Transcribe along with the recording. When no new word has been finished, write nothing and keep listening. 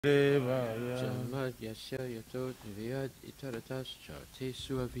Devaya Janmad yasya yato dviyad itaratas chate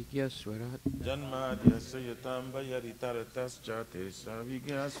suavigya swarat Janmadhyasya Yatamba Yaritaratas Jate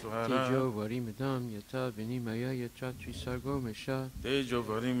Savigya Swara Tejo varimidam yata vinimaya yachatri sargo mesha Tejo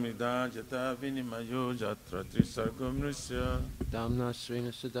Varimrida Jata Vinimayo Jatra Trisargam Nrisya Damna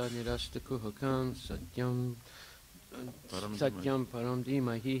srena sada nirasta kuhakam satyam param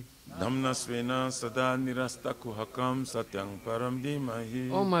dimahi. Dhamna Svena Sada Nirasta Kuhakam Satyang Param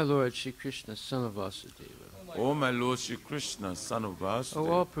Dimahi. O my Lord Shri Krishna, son of Vasudeva, O my Lord Shri Krishna, son of O Vasudeva,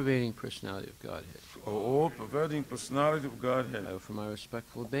 all-pervading personality of Godhead, O all-pervading personality of Godhead, I offer my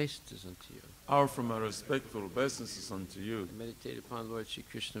respectful obeisances unto you. I offer my respectful obeisances unto you. I meditate upon Lord Shri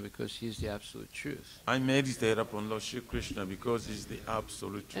Krishna because he is the absolute truth, I meditate upon Lord Shri Krishna because he is the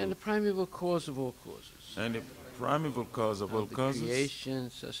absolute truth. and the primeval cause of all causes, And the primeval cause of all the causes, creation,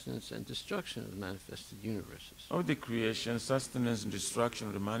 sustenance, and destruction of the manifested universes. of the creation, sustenance, and destruction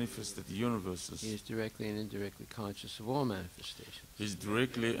of the manifested universes. He is directly and indirectly conscious of all manifestations. He is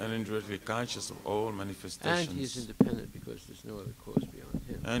directly and indirectly conscious of all manifestations. And he is independent because there's no other cause beyond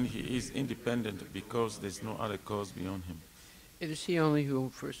him. And he is independent because there's no other cause beyond him. It is he only who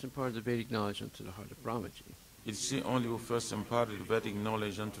first imparted the Vedic knowledge unto the heart of Brahmaji, It's he only who first imparted Vedic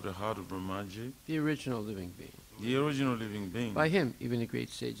knowledge unto the heart of Brahmaji, the original living being. the original living being. By him, even the great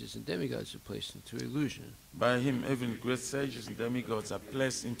sages and demigods are placed into illusion. By him, even great sages and demigods are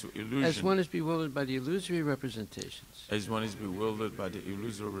placed into illusion. As one is bewildered by the illusory representations As one is bewildered by the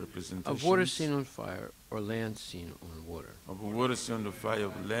illusory representations of water seen on fire or land seen on water. of water seen on the fire,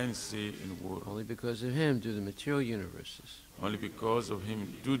 of land, sea, and water. Only because of him do the material universes, Only because of him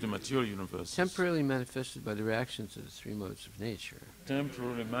do the material universe, temporarily manifested by the reactions of the three modes of nature,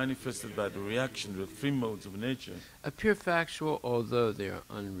 temporarily manifested by the reaction of the three modes of nature, appear factual although they are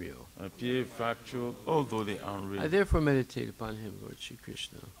unreal. appear factual, although they are unreal. I therefore meditate upon him, Lord Shri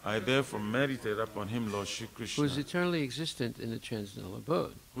Krishna, I therefore meditate upon him, Lord Shri who Krishna, is eternally existent in the transcendental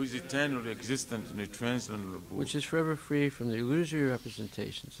abode, who is eternally existent in the transcendental abode, which is forever free from the illusory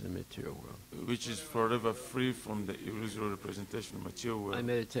representations of the material world. which is forever free from the illusory representation of material world. I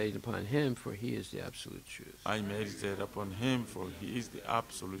meditate upon him, for he is the absolute truth. I meditate upon him, for he is the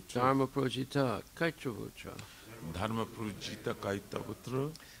absolute truth. Dharma projita kaitravudra Dharma Prujita Kaitaputra,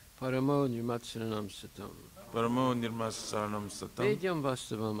 paramo nirmatsaranam satam Paramo Nirmasaranam Satam, vedyam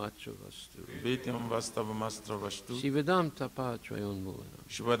vastavam atra vastu Vetyam Vastavamastra Vastu, shivedam tapa trayon mulanam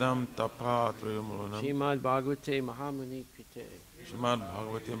Shivadam Tapa Trayamulanam, Srimad Bhagavate Mahamuni Krite Srimad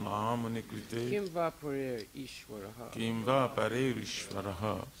Bhagavate Mahamuni Krite, Kim Vapurer Ishwaraha Kimva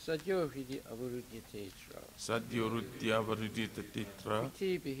Parerishvaraha, Sadyo Hridi Avarudyate Tra Sadyorudya Varidita Titra,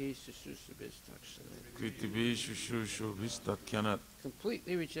 Kriti Bihi Sususubhistakshana, Kritibi Shushushu Vistakyanat,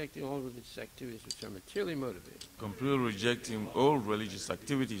 completely rejecting all religious activities which are materially motivated. completely rejecting all religious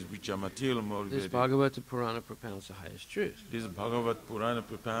activities which are material This motivated. Bhagavata Purana propounds the highest truth, This Bhagavad Purana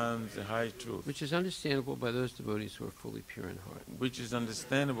propounds the high truth, which is understandable by those devotees who are fully pure in heart. which is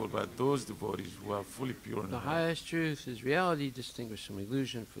understandable by those devotees who are fully pure in The heart. highest truth is reality distinguished from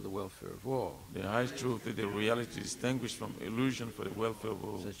illusion for the welfare of all. The highest truth is the reality distinguished from illusion for the welfare of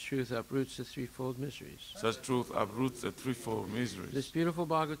all. Such truth uproots the threefold miseries. Such truth uproots the threefold miseries. This beautiful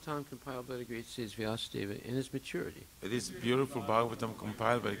Bhagavatam compiled by the great sage Vyasadeva in his maturity This beautiful Bhagavatam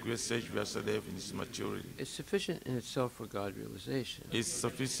compiled by the great sage Vyasadeva in its maturity is sufficient in itself for God realization. is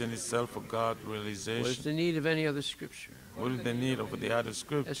sufficient itself for God What is realization. the need of any other scripture? What is the need of the other As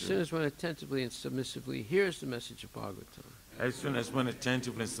soon scripture? as one attentively and submissively hears the message of Bhagavatam, As soon as one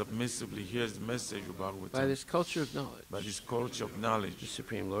attentively and submissively hears the message of by Bhagavatam, this culture of knowledge, by this culture of the knowledge,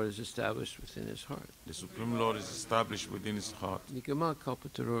 Supreme Lord is established within his heart. the Supreme Lord is established within his heart. Nigama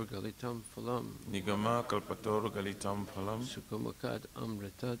kalpataror galitam phalam Nigama kalpatoro galitam phalam, sukamakad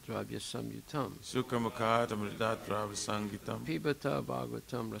amrita dravya samyutam sukhamukhat amridat ravasangitam, pibata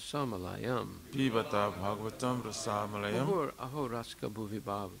Bhagavatam rasamalayam pibata bhagavatam rasamalayam, Muhur aho raska bhuvi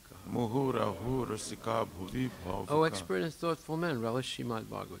bhavaka. muhura hu rasika bhuvi O bhavaka. expert and thoughtful men, relish Srimad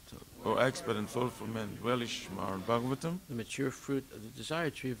Bhagavatam, O expert and thoughtful men, relish Srimad Bhagavatam, the mature fruit of the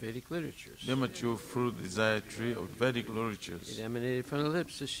desired tree of Vedic literatures. the mature fruit, desired tree of Vedic It literatures. emanated from the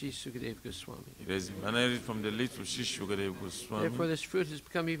lips of Sri Sukadeva Goswami. It has emanated from the lips of Shishukadeva Therefore, Goswami. this fruit has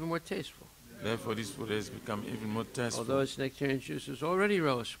become even more tasteful, Therefore, this food has become even more although tasteful. its nectarian juice is already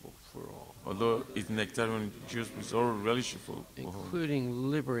relishable for all, Although its nectarian juice is all relishable for all,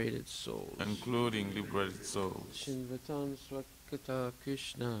 including liberated souls. including liberated souls. Shinvatam swakata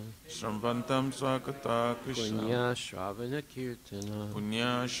Krishna. Shramvantam Swakata Krishna. Punya Shravana Kirtana.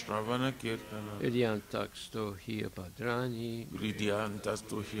 Punya Shravana Kirtana. Vidyantaksto hi abhadrani.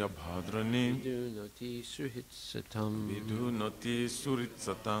 Vidyantastu Hiya Bhadrani. Vidunoti suhitsatam. Vidunoti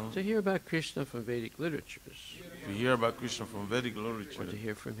Suritsatam. To hear about Krishna from Vedic literatures, To hear about Krishna from Vedic or literature, to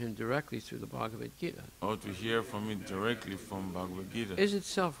hear from him directly through the Bhagavad Gita, or to hear from it directly from Bhagavad Gita, is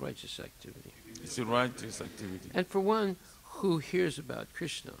itself righteous activity. it's a righteous activity. And for one who hears about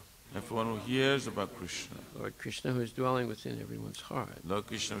Krishna, And for one who hears about Krishna, Lord Krishna, who is dwelling within everyone's heart, Lord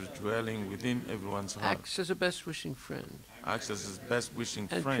Krishna is dwelling within everyone's heart, acts as a best-wishing friend, acts as his best wishing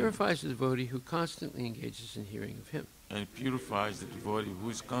and friend, purifies the devotee who constantly engages in hearing of him. and purifies the devotee who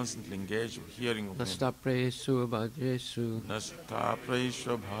is constantly engaged with hearing of him. Nastapresu abhadresu Nasta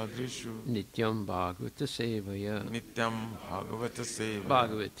Praishwa Bhadrishu nityam bhagavata sevaya Nityam Bhagavata Seva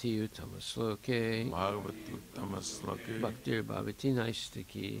bhagavati uttamasloke Bhagavati Uttamasloke bhaktir bhavati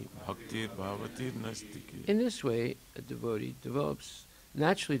naistiki. Bhakti Bhavati Nastiki. In this way, a devotee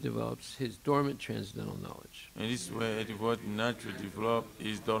naturally develops his dormant transcendental knowledge. In this way, a devotee naturally develops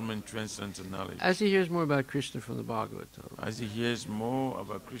his dormant transcendental knowledge. As he hears more about Krishna from the Bhagavatam As he hears more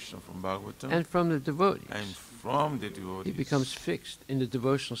about Krishna from Bhagavatam and from the devotees, and from the devotees, he becomes fixed in the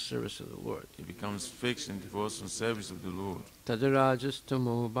devotional service of the Lord. he becomes fixed in devotional service of the Lord.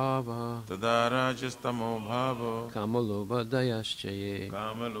 Tadarajastamo bhava Tadarajastamo bhavo kamaloba dayaschaye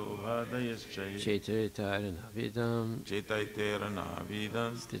Kamalobhadayaschaye chaitaritaranavidam Chaitaiteranavidam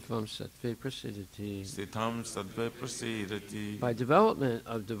stitvam sattve prasidati. Stitham Sadve Prasidati. By development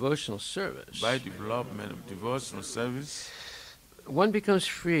of devotional service, By development of devotional service, one becomes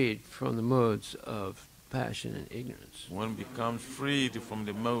freed from the modes of passion and ignorance. one becomes freed from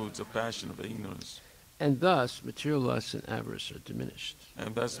the modes of passion of ignorance, And thus, material lust and avarice are diminished.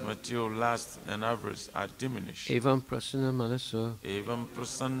 and thus material lust and avarice are diminished. Evam prasanna manaso Evam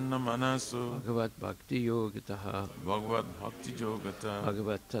prasanna manaso bhagavat bhakti yogataha Bhagavad Bhakti Yogata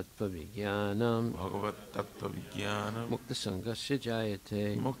bhagavat tattva vijnanam Bhagavad Tattva Vijnana mukta sangasya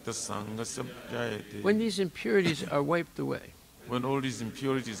jayate. Mukta Sangha Jayate. When these impurities are wiped away, When all these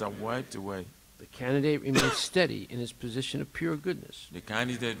impurities are wiped away, the candidate remains steady in his position of pure goodness, the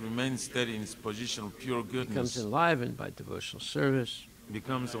candidate remains steady in his position of pure becomes goodness, enlivened by devotional service,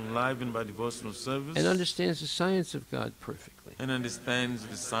 becomes enlivened by devotional service, and understands the science of God perfectly. and understands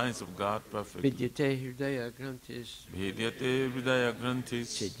the science of God perfectly. Vidyate hridaya grantis Vidyate Vidaya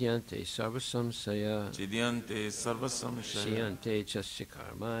Grantis chidyante sarvasamsaya Chidyante Sarvasamshaya siyante chasya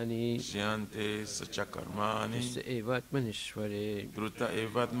karmani Shyante Sachakarmani Krista evatmanishvare. Druta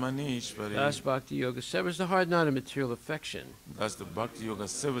Evatmani Ishvare. Thus, Bhakti Yoga severs the hard knot of material affection Thus the Bhakti Yoga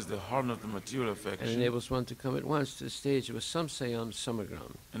severs the heart of the material and affection enables one to come at once to the stage of a samsayam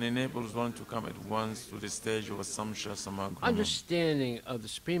samagram, and enables one to come at once to the stage of a Samsha Samagrama, understanding of the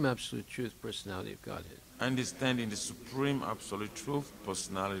Supreme Absolute Truth Personality of Godhead. understanding the supreme absolute truth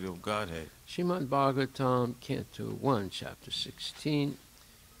personality of Godhead. Srimad Bhagvatam, Canto 1, Chapter 16.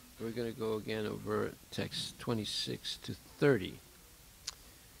 We're going to go again over text 26 to 30.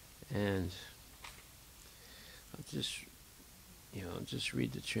 And I'll just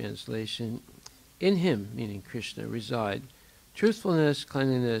read the translation. In him, meaning Krishna, reside truthfulness,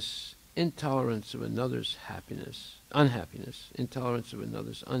 cleanliness, intolerance of another's unhappiness, intolerance of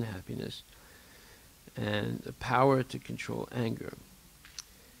another's unhappiness, and the power to control anger,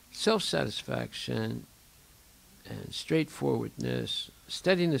 self-satisfaction, and straightforwardness,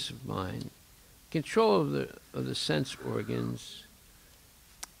 steadiness of mind, control of the sense organs,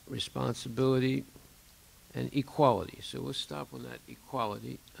 responsibility, and equality. So we'll stop on that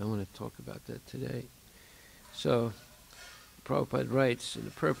equality. I want to talk about that today. So Prabhupada writes in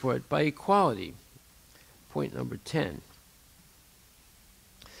the purport, by equality, point number 10,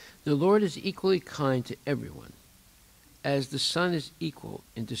 the Lord is equally kind to everyone, as the sun is equal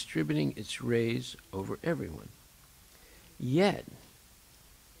in distributing its rays over everyone. Yet,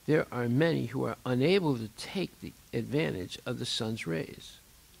 there are many who are unable to take the advantage of the sun's rays.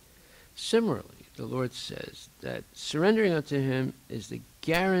 Similarly, the Lord says that surrendering unto him is the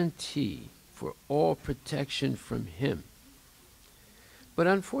guarantee for all protection from him. But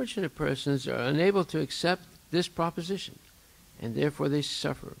unfortunate persons are unable to accept this proposition, and therefore they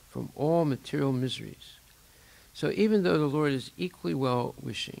suffer from all material miseries. So even though the Lord is equally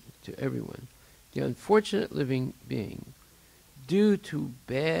well-wishing to everyone, the unfortunate living being, due to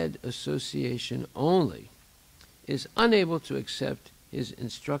bad association only, is unable to accept his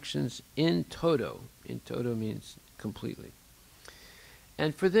instructions in toto. In toto means completely.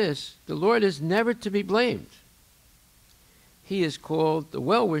 And for this, the Lord is never to be blamed. He is called the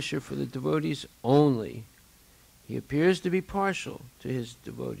well-wisher for the devotees only. He appears to be partial to his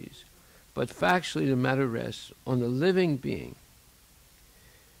devotees, but factually the matter rests on the living being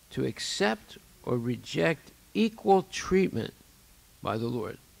to accept or reject equal treatment by the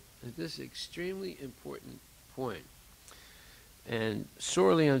Lord. And this is an extremely important point and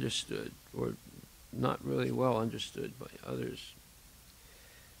sorely understood, or not really well understood by others,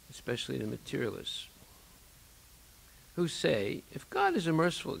 especially the materialists, who say, if God is a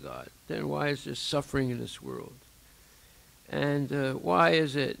merciful God, then why is there suffering in this world? And why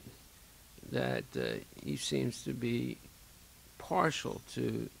is it that he seems to be partial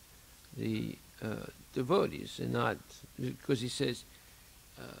to the devotees, and not, because he says,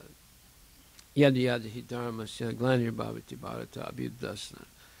 yada yada hi dharma sya glanir bhavati bharata abhyudasna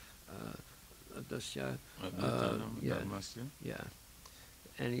dasya yeah,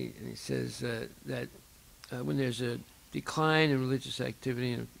 and he says that when there's a decline in religious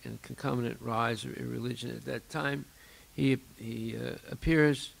activity and concomitant rise of religion, at that time he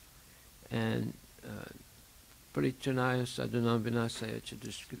appears and Parichanaya sadhanam vinasaya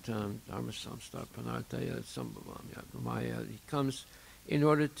chadushkatam dharma samstar panartaya sambhavam yadmaya. He comes in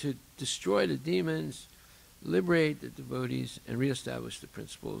order to destroy the demons, liberate the devotees, and reestablish the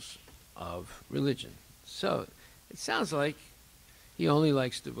principles of religion. So it sounds like he only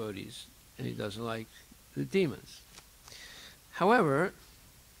likes devotees and he doesn't like the demons. However,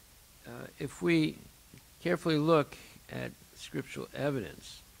 if we carefully look at scriptural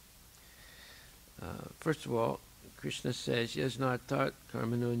evidence, first of all, Krishna says, Yasnartat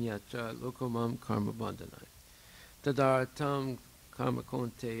karmanonyatra lokomam karma bandhanai. Tadaratam karma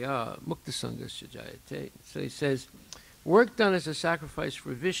konteya muktasangasya jayate. So he says, work done as a sacrifice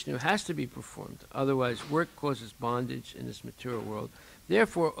for Vishnu has to be performed. Otherwise, work causes bondage in this material world.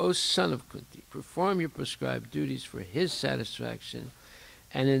 Therefore, O son of Kunti, perform your prescribed duties for his satisfaction,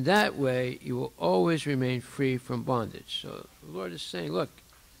 and in that way you will always remain free from bondage. So the Lord is saying, look,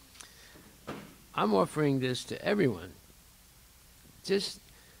 I'm offering this to everyone. Just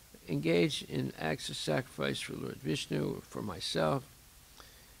engage in acts of sacrifice for Lord Vishnu or for myself.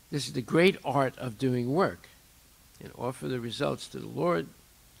 This is the great art of doing work, and offer the results to the Lord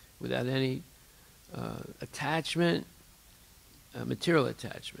without any attachment, material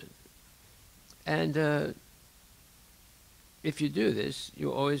attachment. And if you do this,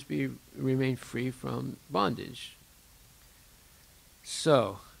 you'll always remain free from bondage.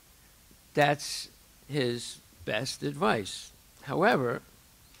 So that's his best advice. However,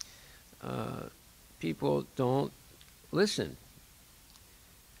 people don't listen.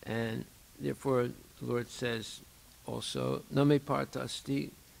 And therefore, the Lord says also, Name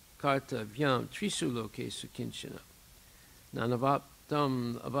partasti kartavyam trisu lokesu kinchana.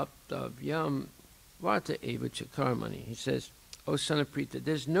 Nanavaptam avaptavyam varta eva chakarmani. He says, O son of Prita,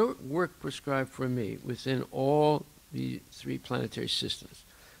 there's no work prescribed for me within all the three planetary systems.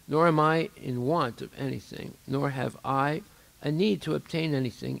 Nor am I in want of anything, nor have I a need to obtain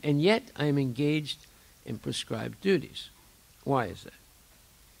anything, and yet I am engaged in prescribed duties. Why is that?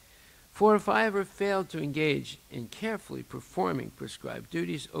 For if I ever failed to engage in carefully performing prescribed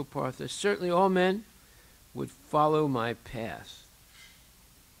duties, O Partha, certainly all men would follow my path.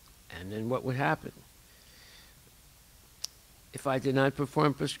 And then what would happen? If I did not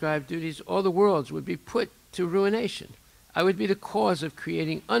perform prescribed duties, all the worlds would be put to ruination. I would be the cause of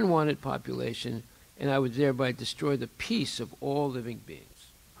creating unwanted population, and I would thereby destroy the peace of all living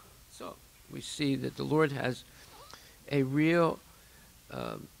beings. So we see that the Lord has a real,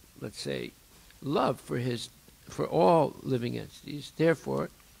 let's say, love for all living entities. Therefore,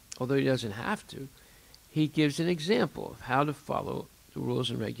 although he doesn't have to, he gives an example of how to follow the rules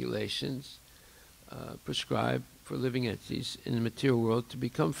and regulations prescribed for living entities in the material world to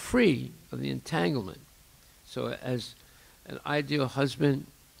become free of the entanglement. So as an ideal husband,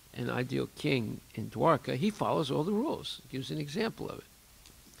 an ideal king in Dwarka, he follows all the rules, gives an example of it.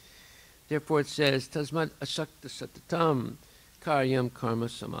 Therefore it says, Tasmad asakta satatam karyam karma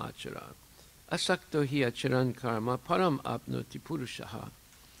samachara. Asakto hi acharan karma param apnoti purushaha.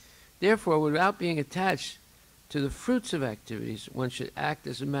 Therefore, without being attached to the fruits of activities, one should act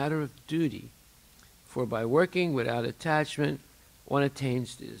as a matter of duty, for by working without attachment, one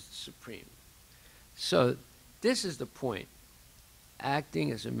attains the supreme. So this is the point,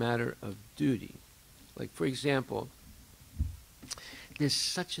 acting as a matter of duty. Like, for example, there's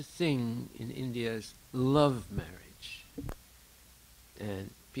such a thing in India as love marriage.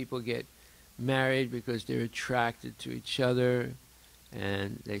 And people get married because they're attracted to each other,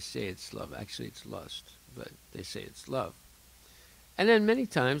 and they say it's love. Actually, it's lust, but they say it's love. And then many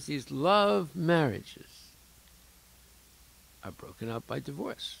times these love marriages are broken up by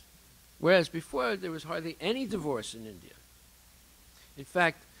divorce. Whereas before, there was hardly any divorce in India. In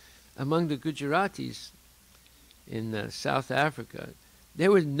fact, among the Gujaratis in South Africa,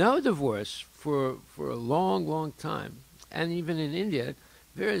 there was no divorce for a long, long time. And even in India,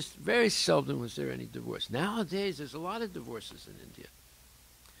 very seldom was there any divorce. Nowadays, there's a lot of divorces in India.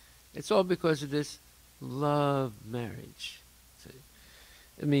 It's all because of this love marriage.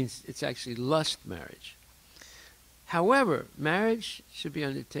 It means it's actually lust marriage. However, marriage should be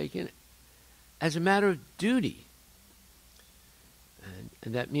undertaken as a matter of duty.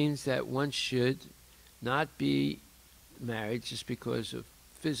 And that means that one should not be married just because of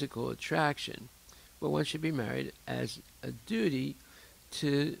physical attraction, but one should be married as a duty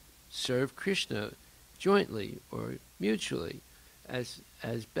to serve Krishna jointly or mutually as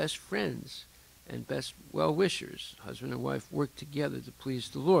best friends and best well-wishers. Husband and wife work together to please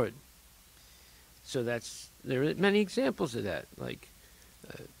the Lord. So there are many examples of that, like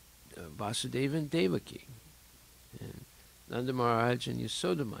Vasudeva and Devaki, and Nanda Maharaj and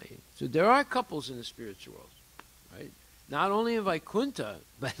Yasodamai. So there are couples in the spiritual world, right? Not only in Vaikuntha,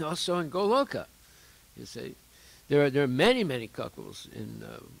 but also in Goloka. You see, there are many, many couples in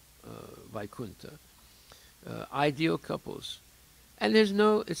Vaikuntha, ideal couples. And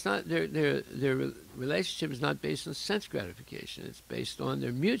their relationship is not based on sense gratification. It's based on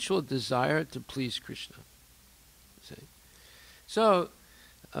their mutual desire to please Krishna. See? So,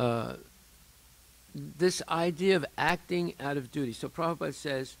 this idea of acting out of duty. So Prabhupada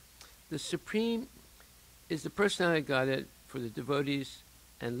says, the Supreme is the personality of Godhead for the devotees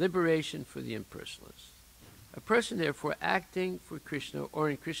and liberation for the impersonalists. A person, therefore, acting for Krishna or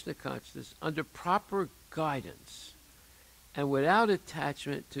in Krishna consciousness under proper guidance and without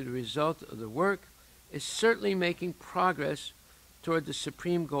attachment to the result of the work is certainly making progress toward the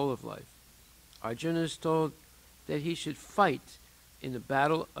supreme goal of life. Arjuna is told that he should fight in the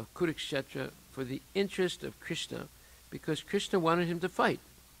battle of Kurukshetra for the interest of Krishna because Krishna wanted him to fight.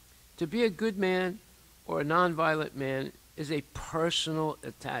 To be a good man or a non-violent man is a personal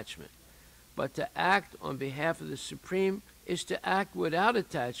attachment, but to act on behalf of the Supreme is to act without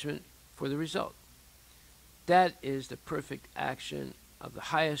attachment for the result. That is the perfect action of the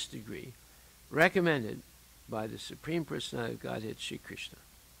highest degree, recommended by the Supreme Personality of Godhead, Sri Krishna.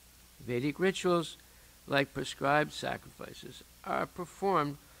 Vedic rituals, like prescribed sacrifices, are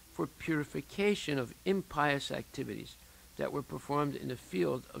performed for purification of impious activities that were performed in the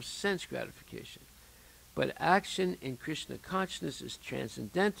field of sense gratification. But action in Krishna consciousness is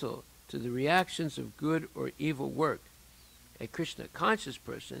transcendental to the reactions of good or evil work. A Krishna conscious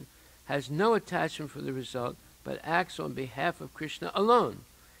person has no attachment for the result, but acts on behalf of Krishna alone.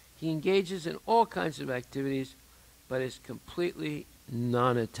 He engages in all kinds of activities, but is completely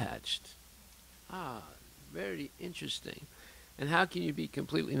non-attached. Very interesting. And how can you be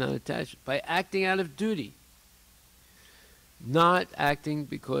completely non-attached? By acting out of duty, not acting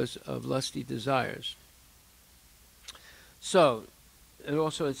because of lusty desires. So, and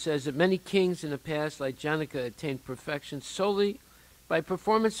also it says that many kings in the past, like Janaka, attained perfection solely by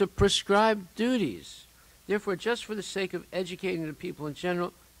performance of prescribed duties. Therefore, just for the sake of educating the people in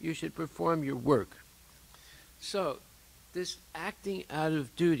general, you should perform your work. So, this acting out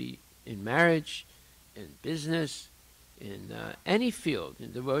of duty in marriage, in business, in any field,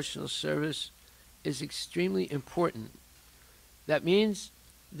 in devotional service, is extremely important. That means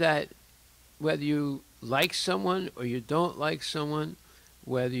that whether you like someone or you don't like someone,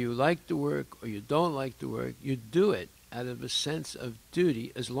 whether you like the work or you don't like the work, you do it out of a sense of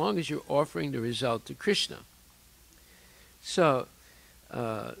duty as long as you're offering the result to Krishna. So,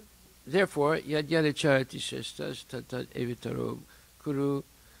 therefore, yad yadacharati shestas tatat evitaro kuru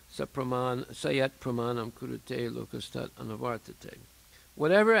sayat pramanam kurute lokastat anavartate.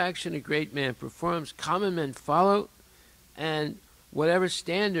 Whatever action a great man performs, common men follow, and whatever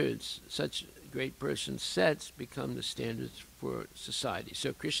standards such a great person sets become the standards for society.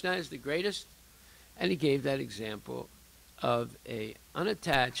 So Krishna is the greatest, and he gave that example of a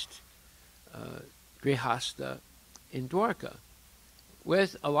unattached grihasta in Dwarka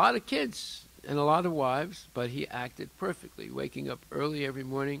with a lot of kids and a lot of wives, but he acted perfectly, waking up early every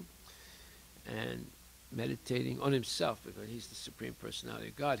morning and meditating on himself because he's the Supreme Personality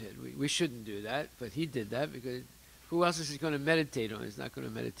of Godhead. We shouldn't do that, but he did that because who else is he going to meditate on? He's not going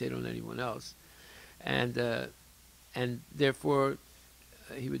to meditate on anyone else. And therefore,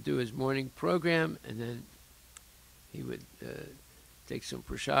 he would do his morning program, and then he would take some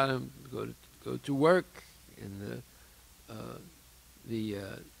prasadam, go to work in the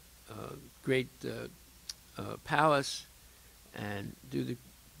great palace, and do the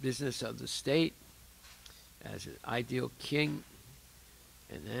business of the state as an ideal king,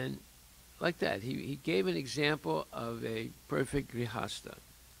 and then like that. He gave an example of a perfect grihasta.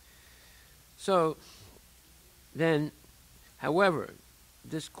 So then, however,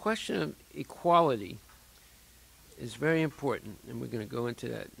 this question of equality is very important, and we're going to go into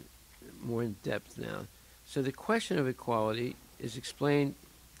that more in depth now. So the question of equality is explained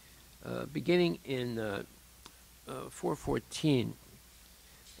beginning in 4:14,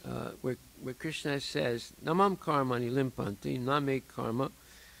 where Krishna says, "Namam karmani limpanti name karma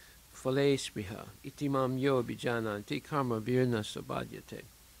phale spriha itimam yo bijananti karma virna sabhadyate."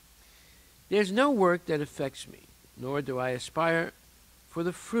 There's no work that affects me, nor do I aspire for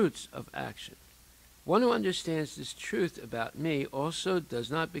the fruits of action. One who understands this truth about me also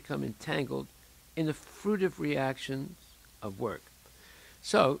does not become entangled in the fruitive reactions of work.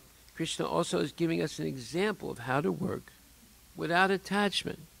 So, Krishna also is giving us an example of how to work without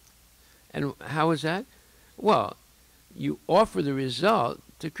attachment. And how is that? Well, you offer the result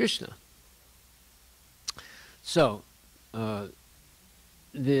to Krishna. So,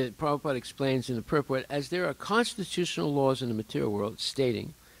 the Prabhupada explains in the purport, as there are constitutional laws in the material world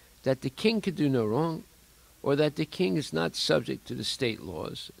stating that the king can do no wrong, or that the king is not subject to the state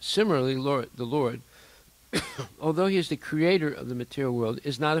laws, similarly, the Lord, although he is the creator of the material world,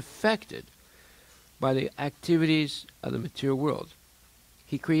 is not affected by the activities of the material world.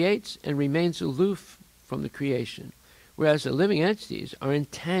 He creates and remains aloof from the creation, whereas the living entities are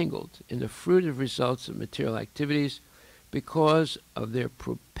entangled in the fruitive results of material activities because of their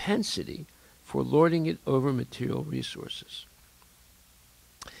propensity for lording it over material resources.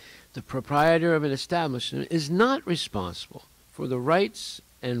 The proprietor of an establishment is not responsible for the rights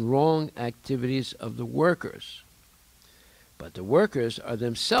and wrong activities of the workers, but the workers are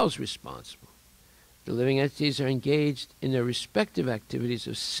themselves responsible. The living entities are engaged in their respective activities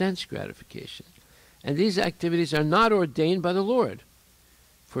of sense gratification, and these activities are not ordained by the Lord.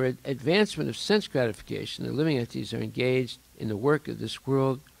 For advancement of sense gratification, the living entities are engaged in the work of this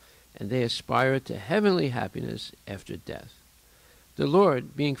world, and they aspire to heavenly happiness after death. The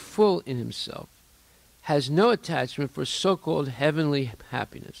Lord, being full in himself, has no attachment for so-called heavenly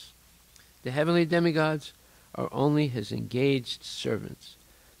happiness. The heavenly demigods are only his engaged servants.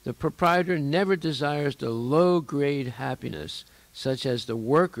 The proprietor never desires the low-grade happiness such as the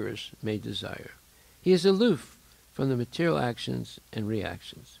workers may desire. He is aloof from the material actions and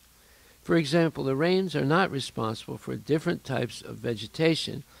reactions. For example, the rains are not responsible for different types of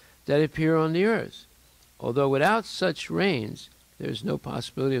vegetation that appear on the earth, although without such rains, there is no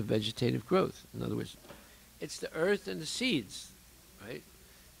possibility of vegetative growth. In other words, it's the earth and the seeds, right?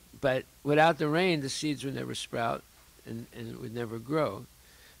 But without the rain, the seeds would never sprout and it would never grow.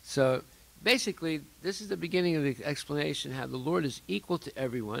 So basically, this is the beginning of the explanation how the Lord is equal to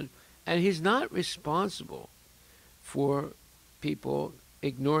everyone, and he's not responsible for people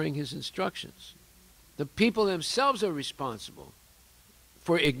ignoring his instructions. The people themselves are responsible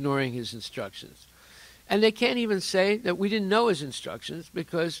for ignoring his instructions. And they can't even say that we didn't know his instructions,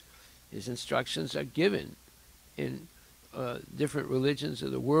 because his instructions are given in different religions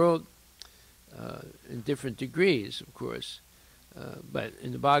of the world, in different degrees, of course. But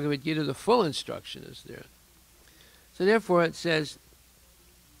in the Bhagavad Gita, the full instruction is there. So therefore it says,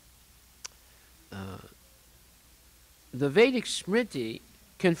 the Vedic Smriti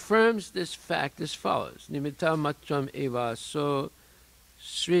confirms this fact as follows. Nimitta matram eva so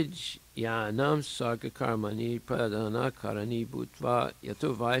srij yanam sarga karmani pradana karani bhutva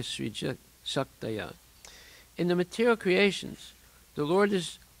yatovai srija saktaya. In the material creations, the Lord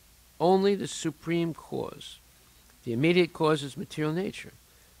is only the supreme cause. The immediate cause is material nature,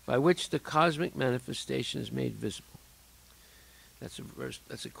 by which the cosmic manifestation is made visible. That's a verse,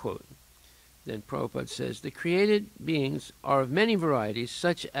 that's a quote. Then Prabhupada says, the created beings are of many varieties,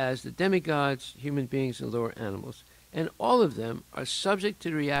 such as the demigods, human beings, and lower animals, and all of them are subject to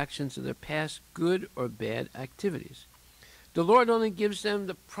the reactions of their past good or bad activities. The Lord only gives them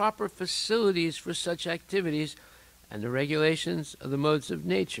the proper facilities for such activities and the regulations of the modes of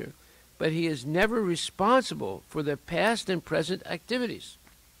nature, but he is never responsible for their past and present activities.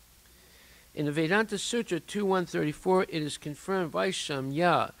 In the Vedanta Sutra 2.134, it is confirmed,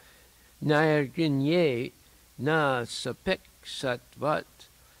 Vaishamya Nairginye na sapek satvat.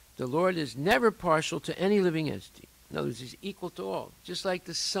 The Lord is never partial to any living entity. In other words, he's equal to all. Just like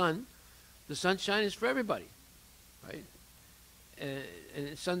the sun, the sunshine is for everybody, right? And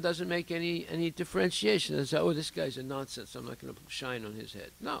the sun doesn't make any differentiation. It's like, oh, this guy's a nonsense, I'm not going to shine on his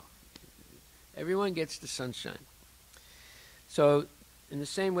head. No. Everyone gets the sunshine. So, in the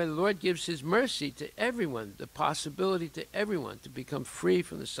same way, the Lord gives his mercy to everyone, the possibility to everyone to become free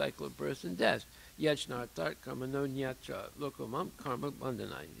from the cycle of birth and death. Yajnartar karma no nyatra lokomam karma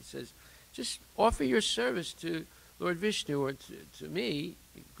bandhanai. He says, Just offer your service to Lord Vishnu or to me,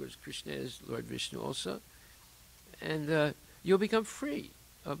 because Krishna is Lord Vishnu also, and you'll become free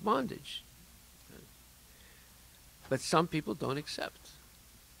of bondage. But some people don't accept.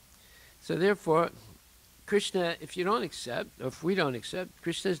 So therefore, Krishna, if you don't accept, or if we don't accept,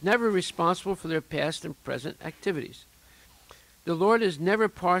 Krishna is never responsible for their past and present activities. The Lord is never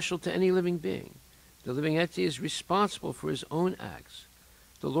partial to any living being. The living entity is responsible for his own acts.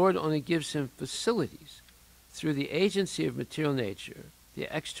 The Lord only gives him facilities through the agency of material nature, the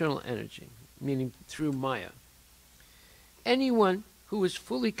external energy, meaning through Maya. Anyone who is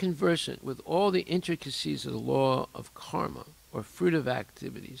fully conversant with all the intricacies of the law of karma, or fruit of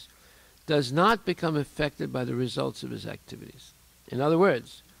activities, does not become affected by the results of his activities. In other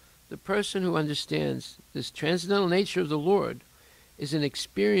words, the person who understands this transcendental nature of the Lord is an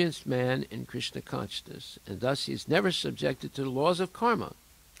experienced man in Krishna consciousness, and thus he is never subjected to the laws of karma.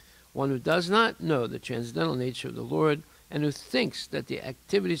 One who does not know the transcendental nature of the Lord, and who thinks that the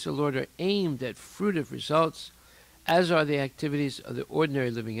activities of the Lord are aimed at fruitive results, as are the activities of the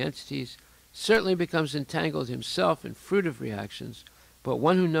ordinary living entities, certainly becomes entangled himself in fruitive reactions, but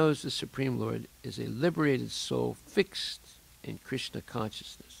one who knows the Supreme Lord is a liberated soul fixed in Krishna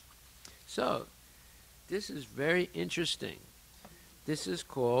consciousness. So, this is very interesting. This is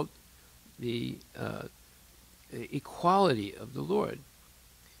called the equality of the Lord.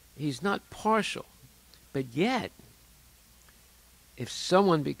 He's not partial, but yet, if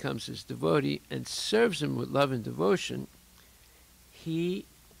someone becomes his devotee and serves him with love and devotion, he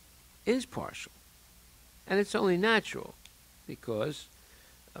is partial. And it's only natural, because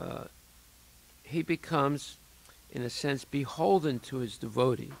he becomes, in a sense, beholden to his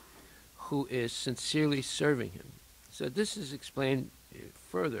devotee, who is sincerely serving him. So this is explained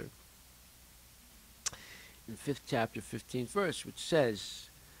further in 5th chapter, 15th verse, which says,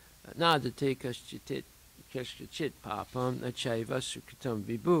 Nadate kashchit papam nachaiva sukritam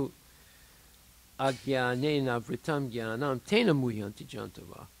vibhu agyanena vritam gyanam tena muyanti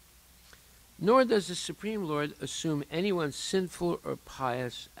jantava. Nor does the Supreme Lord assume anyone's sinful or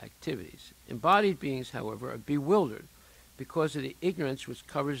pious activities. Embodied beings, however, are bewildered because of the ignorance which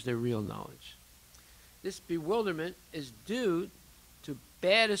covers their real knowledge. This bewilderment is due to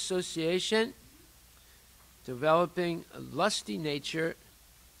bad association, developing a lusty nature,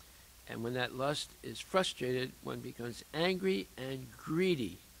 and when that lust is frustrated, one becomes angry and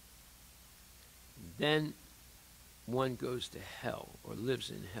greedy. Then one goes to hell, or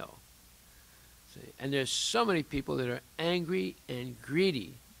lives in hell. See? And there's so many people that are angry and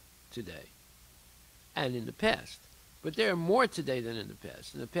greedy today, and in the past. But there are more today than in the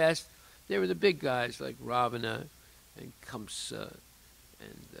past. In the past, there were the big guys like Ravana and Kamsa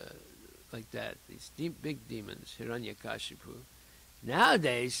and like that, these big demons, Hiranyakashipu.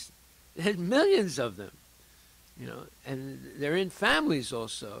 Nowadays, there's millions of them, you know, and they're in families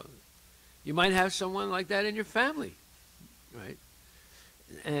also. You might have someone like that in your family, right?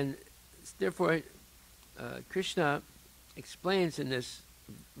 And therefore, Krishna explains in this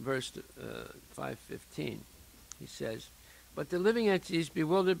verse 5:15, he says, but the living entities,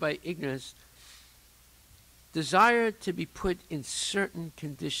 bewildered by ignorance, desire to be put in certain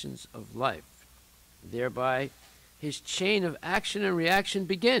conditions of life. Thereby, his chain of action and reaction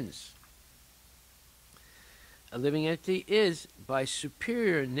begins. A living entity is, by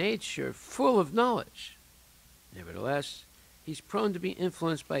superior nature, full of knowledge. Nevertheless, he's prone to be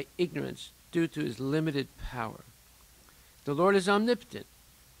influenced by ignorance due to his limited power. The Lord is omnipotent,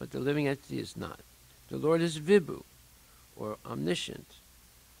 but the living entity is not. The Lord is Vibhu, or omniscient,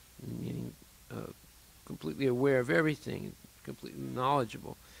 meaning completely aware of everything, completely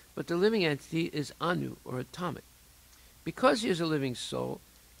knowledgeable. But the living entity is Anu, or atomic. Because he is a living soul,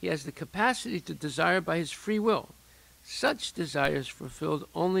 he has the capacity to desire by his free will. Such desire is fulfilled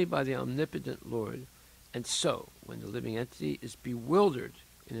only by the omnipotent Lord. And so, when the living entity is bewildered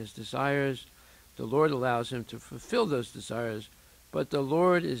in his desires, the Lord allows him to fulfill those desires, but the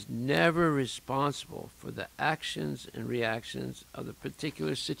Lord is never responsible for the actions and reactions of the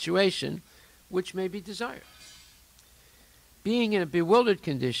particular situation which may be desired. Being in a bewildered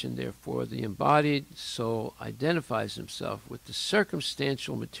condition, therefore, the embodied soul identifies himself with the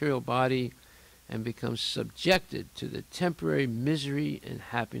circumstantial material body and becomes subjected to the temporary misery and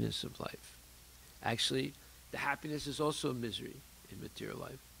happiness of life. Actually, the happiness is also misery in material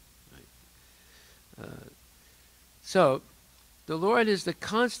life. Right? So, the Lord is the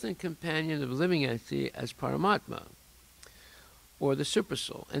constant companion of the living entity as Paramatma, or the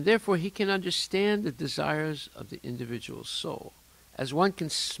supersoul, and therefore he can understand the desires of the individual soul, as one can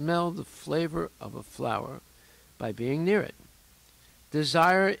smell the flavor of a flower by being near it.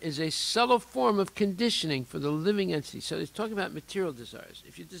 Desire is a subtle form of conditioning for the living entity. So he's talking about material desires.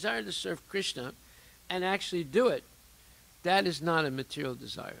 If you desire to serve Krishna and actually do it, that is not a material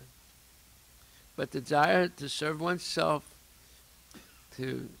desire. But the desire to serve oneself,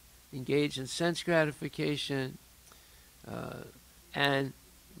 to engage in sense gratification, and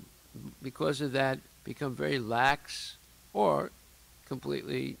because of that become very lax or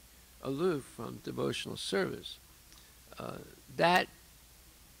completely aloof from devotional service. That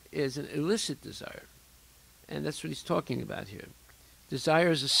is an illicit desire. And that's what he's talking about here. Desire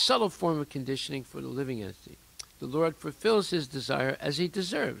is a subtle form of conditioning for the living entity. The Lord fulfills his desire as he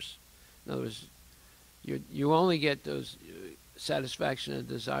deserves. In other words, you only get those satisfaction and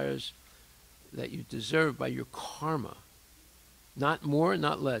desires that you deserve by your karma. Not more,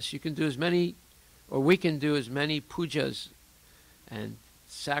 not less. You can do as many, or we can do as many pujas and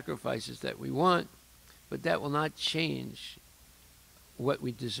sacrifices that we want, but that will not change what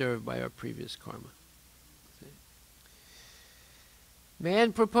we deserve by our previous karma. See?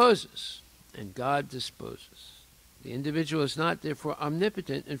 Man proposes, and God disposes. The individual is not, therefore,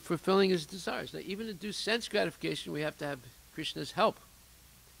 omnipotent in fulfilling his desires. Now, even to do sense gratification, we have to have Krishna's help.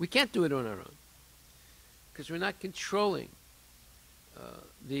 We can't do it on our own, because we're not controlling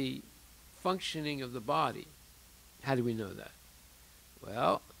the functioning of the body. How do we know that?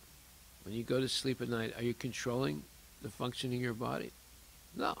 Well, when you go to sleep at night, are you controlling the functioning of your body?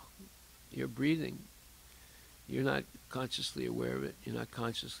 No. You're breathing. You're not consciously aware of it. You're not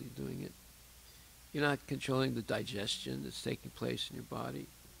consciously doing it. You're not controlling the digestion that's taking place in your body.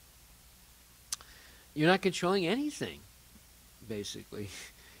 You're not controlling anything, basically,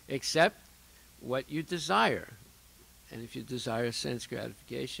 except what you desire. And if you desire sense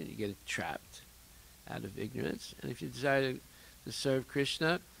gratification, you get trapped out of ignorance. And if you desire to serve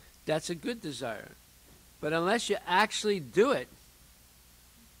Krishna, that's a good desire. But unless you actually do it,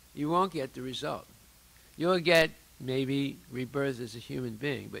 you won't get the result. You'll get maybe rebirth as a human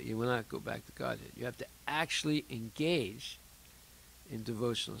being, but you will not go back to Godhead. You have to actually engage in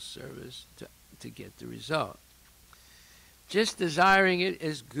devotional service to get the result. Just desiring it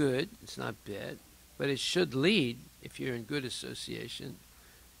is good, it's not bad, but it should lead, if you're in good association,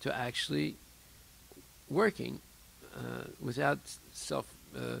 to actually working without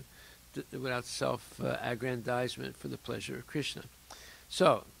self-aggrandizement for the pleasure of Krishna.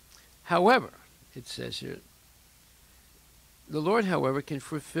 So, however, it says here, the Lord, however, can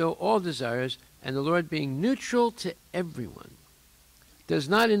fulfill all desires, and the Lord, being neutral to everyone, does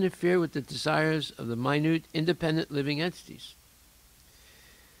not interfere with the desires of the minute, independent living entities.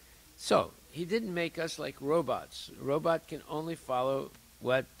 So, he didn't make us like robots. A robot can only follow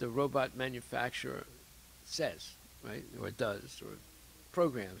what the robot manufacturer says, right, or does, or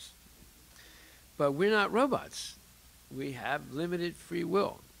programs. But we're not robots. We have limited free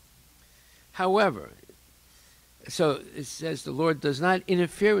will. However, so it says the Lord does not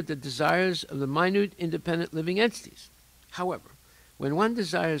interfere with the desires of the minute, independent living entities. However, when one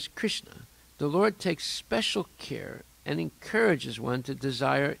desires Krishna, the Lord takes special care and encourages one to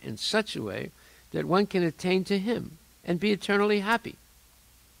desire in such a way that one can attain to him and be eternally happy.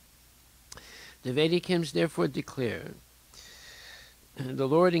 The Vedic hymns therefore declare, the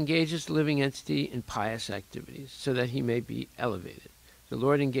Lord engages the living entity in pious activities so that he may be elevated. The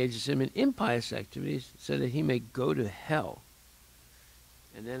Lord engages him in impious activities so that he may go to hell.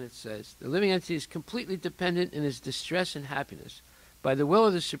 And then it says, the living entity is completely dependent in his distress and happiness. By the will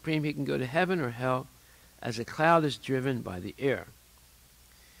of the Supreme, he can go to heaven or hell as a cloud is driven by the air.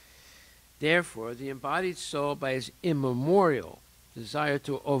 Therefore, the embodied soul, by his immemorial desire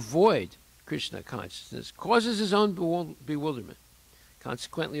to avoid Krishna consciousness, causes his own bewilderment.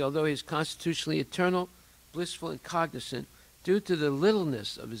 Consequently, although he is constitutionally eternal, blissful, and cognizant, due to the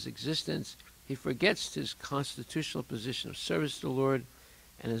littleness of his existence, he forgets his constitutional position of service to the Lord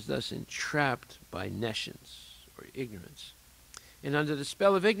and is thus entrapped by nescience, or ignorance. And under the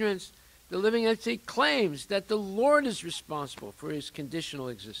spell of ignorance, the living entity claims that the Lord is responsible for his conditional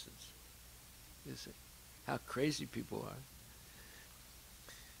existence. You see how crazy people are.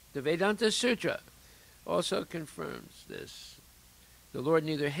 The Vedanta Sutra also confirms this. The Lord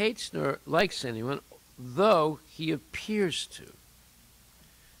neither hates nor likes anyone, though he appears to.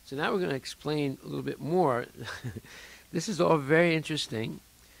 So now we're going to explain a little bit more. This is all very interesting.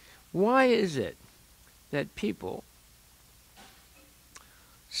 Why is it that people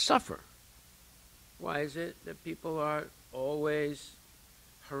suffer? Why is it that people are always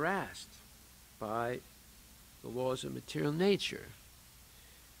harassed by the laws of material nature,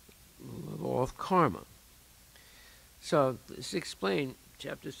 the law of karma? So let's explain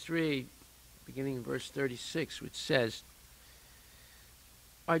chapter 3, beginning in verse 36, which says,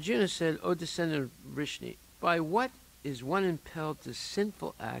 Arjuna said, O descendant of Vrishni, by what is one impelled to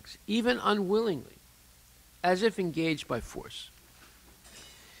sinful acts, even unwillingly, as if engaged by force?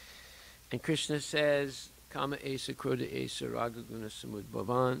 And Krishna says, Kama esa, Krodha esa, Ragaguna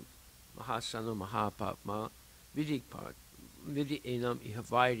samudbhavan, Mahasano mahapapma, vidikpat, vidienam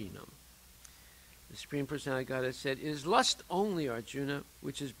ihavairinam. The Supreme Personality of Godhead said, it is lust only, Arjuna,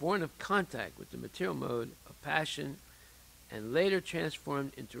 which is born of contact with the material mode of passion and later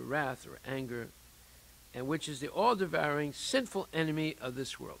transformed into wrath or anger, and which is the all-devouring sinful enemy of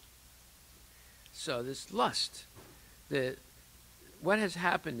this world. So this lust, what has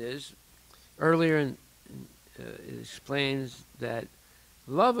happened is, earlier it explains that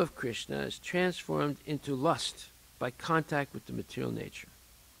love of Krishna is transformed into lust by contact with the material nature.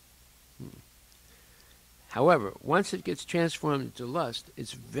 However, once it gets transformed into lust,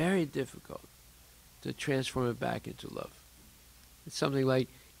 it's very difficult to transform it back into love. It's something like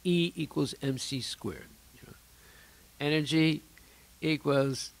E equals mc squared. Energy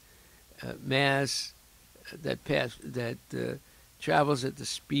equals mass that travels at the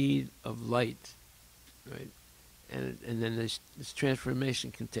speed of light, right? And then this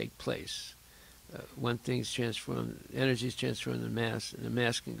transformation can take place. One thing's transformed, energy is transformed into mass, and the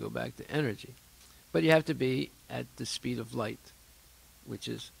mass can go back to energy. But you have to be at the speed of light, which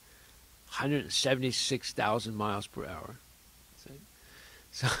is 176,000 miles per hour.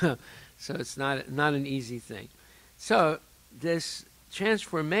 So it's not an easy thing. So this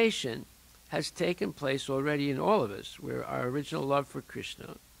transformation has taken place already in all of us, where our original love for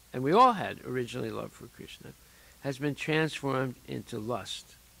Krishna, and we all had originally love for Krishna, has been transformed into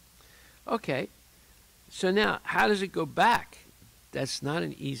lust. Okay, so now how does it go back? That's not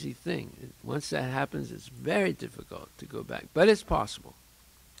an easy thing. Once that happens, it's very difficult to go back, but it's possible.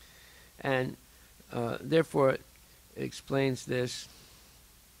 And therefore, it explains this.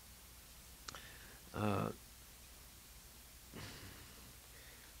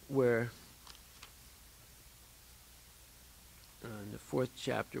 Where in the 4th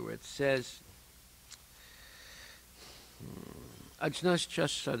chapter, where it says, Ajnascha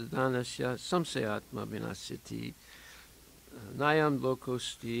sadhanasya samsayatma vinasyati nayam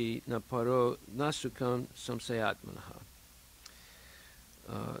lokosti naparo nasukam samsayatmanaha.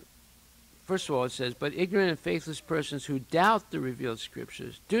 First of all, it says, but ignorant and faithless persons who doubt the revealed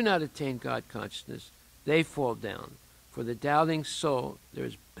scriptures do not attain God consciousness. They fall down. For the doubting soul, there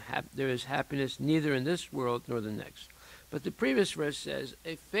is happiness neither in this world nor the next. But the previous verse says,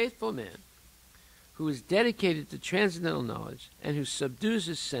 a faithful man who is dedicated to transcendental knowledge and who subdues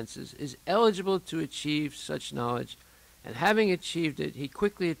his senses is eligible to achieve such knowledge, and having achieved it, he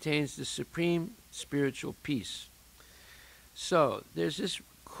quickly attains the supreme spiritual peace. So there's this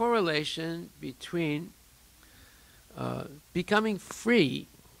correlation between becoming free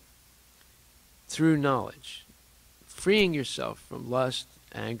through knowledge, freeing yourself from lust,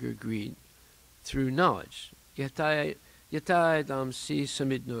 anger, greed through knowledge. Yatayadam si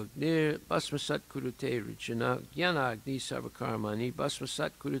samidnognir basmasat kurute ruchana gyana agni sarvakarmani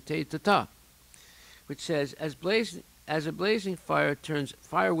basmasat kurute tata, which says, as a blazing fire turns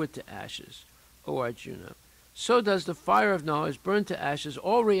firewood to ashes, O Arjuna, so does the fire of knowledge burn to ashes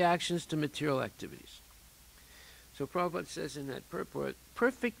all reactions to material activities. So Prabhupada says in that purport,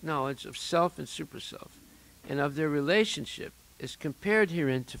 perfect knowledge of self and superself and of their relationship is compared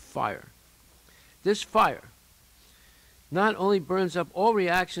herein to fire. This fire not only burns up all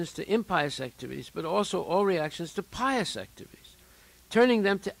reactions to impious activities, but also all reactions to pious activities, turning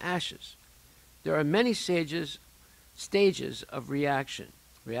them to ashes. There are many stages of reaction.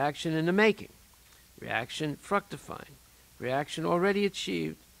 Reaction in the making, reaction fructifying, reaction already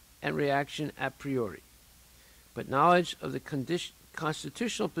achieved, and reaction a priori. But knowledge of the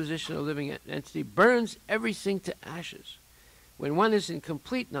constitutional position of a living entity burns everything to ashes. When one is in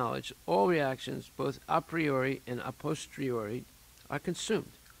complete knowledge, all reactions, both a priori and a posteriori, are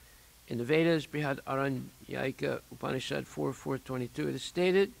consumed. In the Vedas, Brihad Aranyaka Upanishad 4.4.22, it is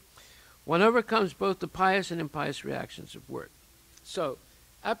stated, one overcomes both the pious and impious reactions of work. So,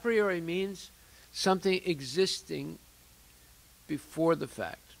 a priori means something existing before the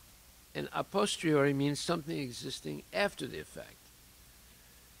fact, and a posteriori means something existing after the fact.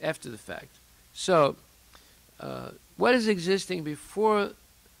 So, what is existing before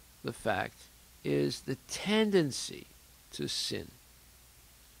the fact is the tendency to sin,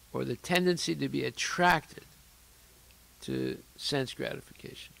 or the tendency to be attracted to sense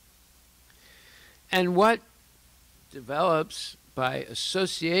gratification. And what develops by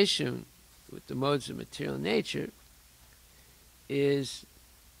association with the modes of material nature is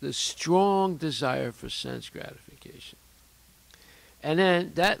the strong desire for sense gratification. And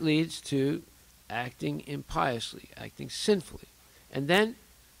then that leads to acting impiously, acting sinfully. And then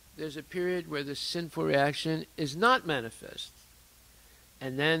there's a period where the sinful reaction is not manifest.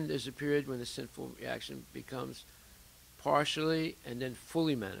 And then there's a period when the sinful reaction becomes partially and then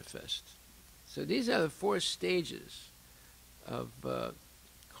fully manifest. So these are the 4 stages of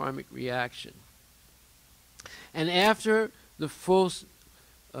karmic reaction. And after the full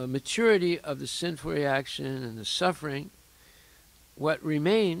maturity of the sinful reaction and the suffering, what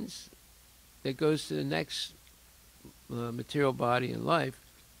remains that goes to the next material body in life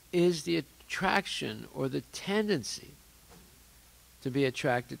is the attraction or the tendency to be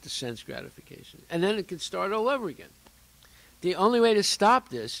attracted to sense gratification. And then it can start all over again. The only way to stop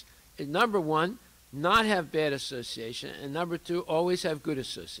this is, number 1, not have bad association, and number 2, always have good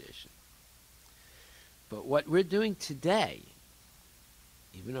association. But what we're doing today,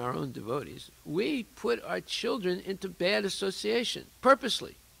 even our own devotees, we put our children into bad association,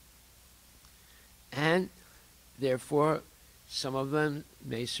 purposely. And therefore, some of them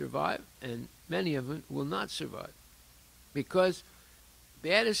may survive, and many of them will not survive. Because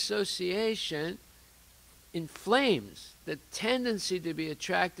bad association inflames the tendency to be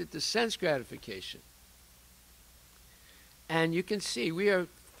attracted to sense gratification. And you can see we are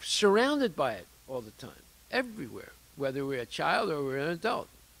surrounded by it all the time, everywhere, whether we're a child or we're an adult.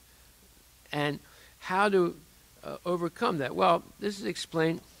 And how to overcome that? Well, this is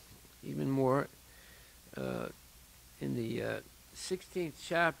explained even more in the 16th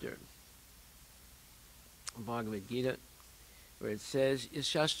chapter of Bhagavad Gita, where it says,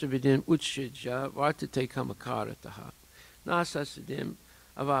 Yashastra utshija vartate kamakarataha nasasidim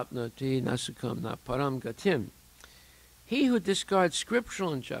avapnoti nasukam na param gatim. He who discards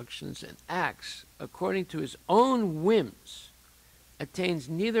scriptural injunctions and acts according to his own whims attains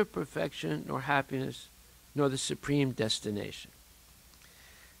neither perfection nor happiness nor the supreme destination.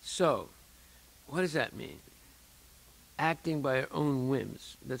 So, what does that mean? Acting by our own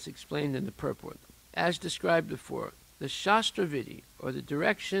whims. That's explained in the purport. As described before, the Shastra Vidi, or the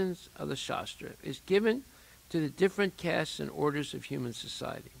directions of the Shastra, is given to the different castes and orders of human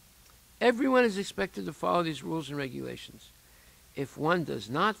society. Everyone is expected to follow these rules and regulations. If one does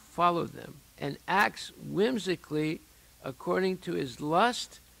not follow them and acts whimsically according to his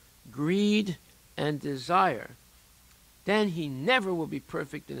lust, greed, and desire, then he never will be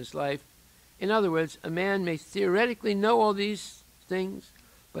perfect in his life. In other words, a man may theoretically know all these things,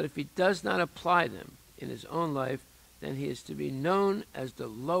 but if he does not apply them in his own life, then he is to be known as the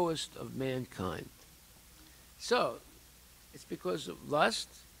lowest of mankind. So, it's because of lust,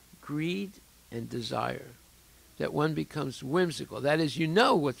 greed, and desire that one becomes whimsical. That is, you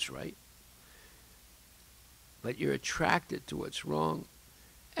know what's right, but you're attracted to what's wrong,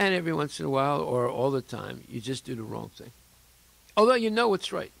 and every once in a while, or all the time, you just do the wrong thing. Although you know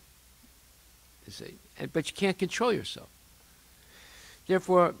what's right, you see, but you can't control yourself.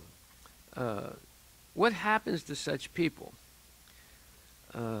 Therefore, what happens to such people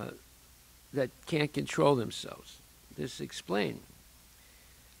that can't control themselves? This is explained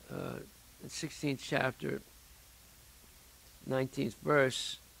in 16th chapter, 19th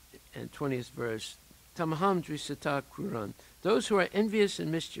verse and 20th verse. Tamaham drisata kruran. Those who are envious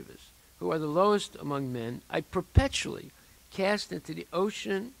and mischievous, who are the lowest among men, I perpetually cast into the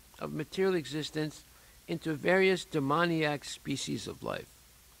ocean of material existence into various demoniac species of life.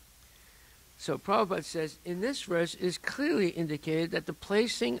 So Prabhupada says, in this verse it is clearly indicated that the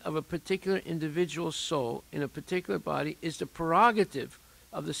placing of a particular individual soul in a particular body is the prerogative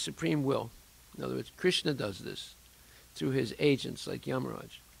of the Supreme Will. In other words, Krishna does this through his agents like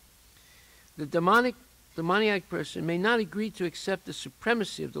Yamaraj. The demoniac person may not agree to accept the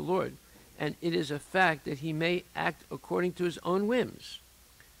supremacy of the Lord, and it is a fact that he may act according to his own whims.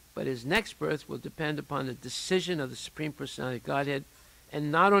 But his next birth will depend upon the decision of the Supreme Personality of Godhead and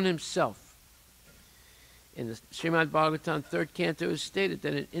not on himself. In the Srimad Bhagvatam 3rd canto is stated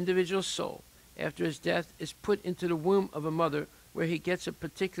that an individual soul, after his death, is put into the womb of a mother where he gets a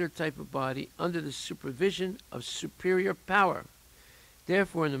particular type of body under the supervision of superior power.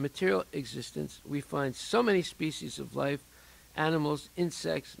 Therefore, in the material existence, we find so many species of life, animals,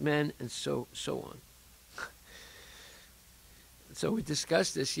 insects, men, and so on. So we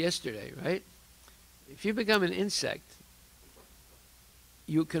discussed this yesterday, right? If you become an insect,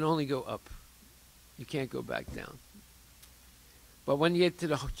 you can only go up. You can't go back down. But when you get to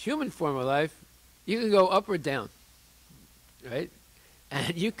the human form of life, you can go up or down, right?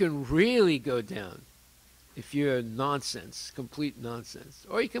 And you can really go down if you're nonsense, complete nonsense.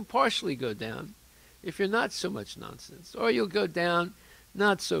 Or you can partially go down if you're not so much nonsense. Or you'll go down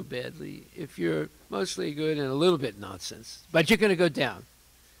not so badly if you're mostly good and a little bit nonsense, but you're going to go down,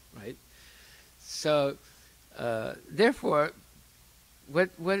 right? So, therefore, what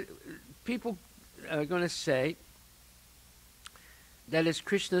people are going to say that it's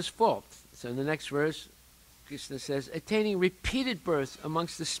Krishna's fault. So in the next verse, Krishna says, attaining repeated birth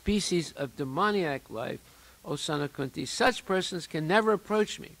amongst the species of demoniac life, O son of Kunti, such persons can never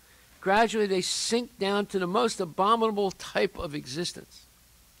approach me. Gradually they sink down to the most abominable type of existence.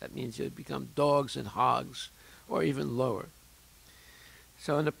 That means you become dogs and hogs, or even lower.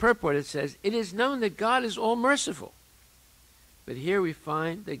 So in the purport it says, it is known that God is all-merciful. But here we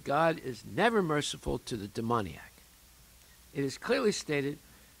find that God is never merciful to the demoniac. It is clearly stated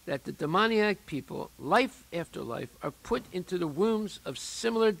that the demoniac people, life after life, are put into the wombs of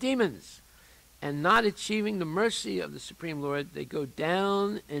similar demons, and not achieving the mercy of the Supreme Lord, they go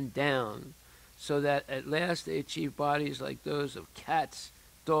down and down, so that at last they achieve bodies like those of cats,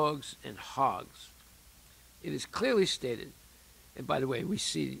 dogs, and hogs. It is clearly stated, and by the way, we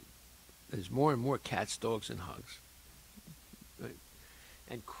see there's more and more cats, dogs, and hogs, right?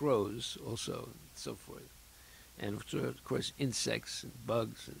 And crows also, and so forth. And of course insects and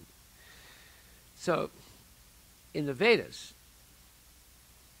bugs. And so in the Vedas,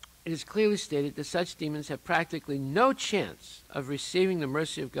 it is clearly stated that such demons have practically no chance of receiving the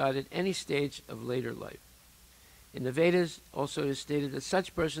mercy of God at any stage of later life. In the Vedas also it is stated that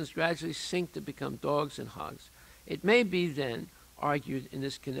such persons gradually sink to become dogs and hogs. It may be then argued in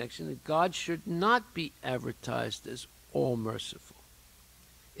this connection that God should not be advertised as all-merciful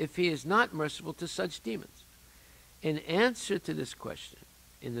if he is not merciful to such demons. In answer to this question,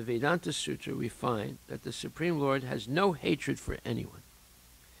 in the Vedanta Sutra, we find that the Supreme Lord has no hatred for anyone.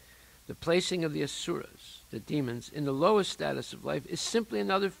 The placing of the asuras, the demons, in the lowest status of life is simply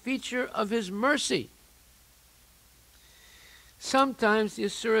another feature of his mercy. Sometimes the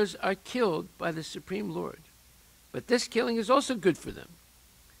asuras are killed by the Supreme Lord, but this killing is also good for them.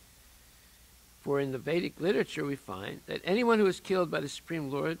 For in the Vedic literature we find that anyone who is killed by the Supreme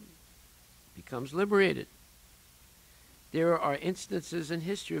Lord becomes liberated. There are instances in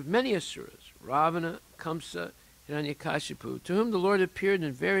history of many asuras, Ravana, Kamsa, Hiranyakashipu, to whom the Lord appeared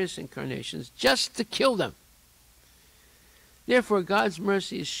in various incarnations just to kill them. Therefore, God's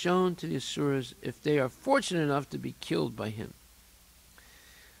mercy is shown to the asuras if they are fortunate enough to be killed by him.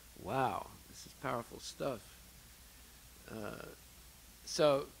 Wow, this is powerful stuff.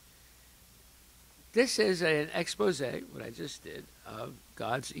 So, this is an expose, what I just did, of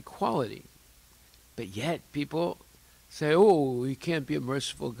God's equality. But yet, people say, oh, he can't be a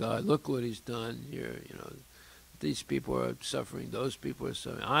merciful God. Look what he's done here. You know, these people are suffering. Those people are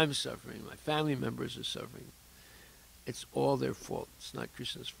suffering. I'm suffering. My family members are suffering. It's all their fault. It's not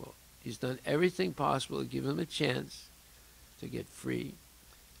Krishna's fault. He's done everything possible to give them a chance to get free.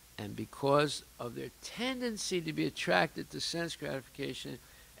 And because of their tendency to be attracted to sense gratification,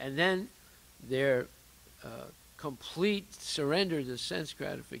 and then their complete surrender to sense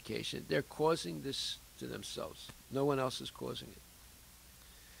gratification, they're causing this to themselves. No one else is causing it.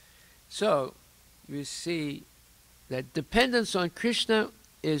 So, you see that dependence on Krishna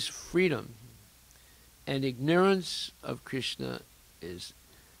is freedom, and ignorance of Krishna is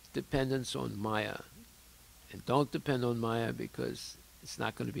dependence on Maya. And don't depend on Maya because it's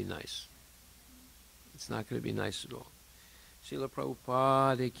not going to be nice. It's not going to be nice at all. Srila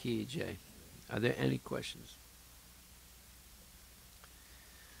Prabhupada Ki Jai. Are there any questions?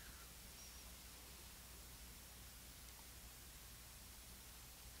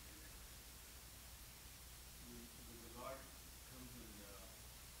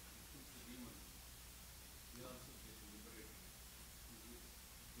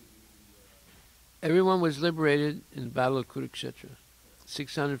 Everyone was liberated in the Battle of Kurukshetra.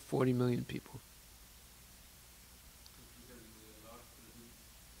 640 million people.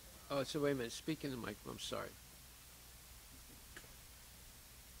 Oh, so wait a minute. Speak in the microphone. I'm sorry.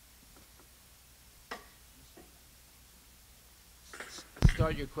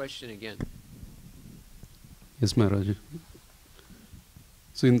 Start your question again. Yes, Maharaj.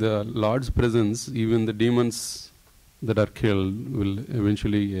 So in the Lord's presence, even the demons that are killed will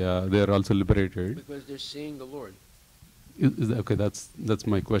eventually, they are also liberated. Because they're seeing the Lord. Okay, that's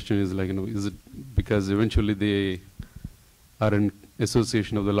my question. Is like, is it because eventually they are in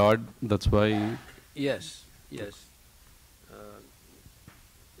association of the Lord? That's why. Yes, yes.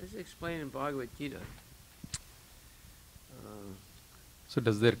 This is explained in Bhagavad Gita. So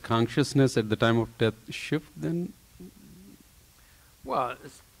does their consciousness at the time of death shift then? Well,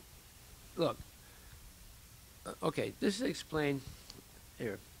 look. Okay, this is explained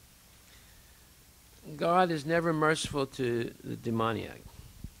here. God is never merciful to the demoniac.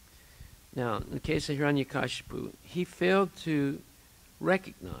 Now, in the case of Hiranyakashipu, he failed to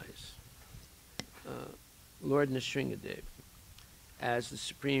recognize Lord Nrsingadev as the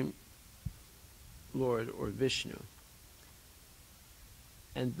Supreme Lord or Vishnu.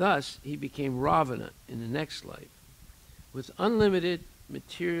 And thus, he became Ravana in the next life with unlimited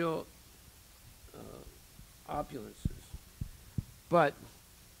material opulences. But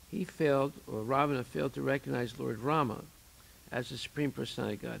he failed, or Ravana failed to recognize Lord Rama as the Supreme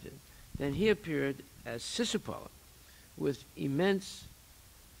Personality of Godhead. Then he appeared as Sisupala with immense,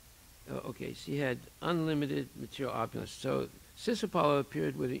 so he had unlimited material opulence. So Sisupala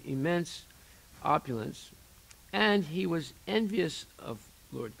appeared with immense opulence, and he was envious of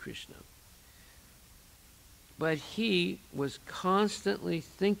Lord Krishna. But he was constantly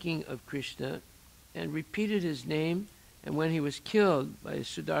thinking of Krishna and repeated his name, and when he was killed by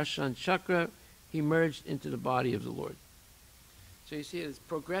Sudarshan Chakra, he merged into the body of the Lord. So you see, it's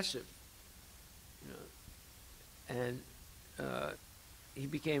progressive. And he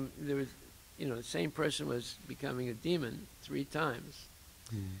became, the same person was becoming a demon 3 times.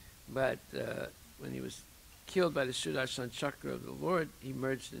 But when he was killed by the Sudarshan Chakra of the Lord, he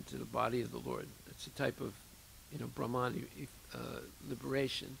merged into the body of the Lord. It's a type of, Brahman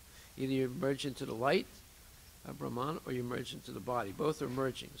liberation. Either you merge into the light of Brahman or you merge into the body. Both are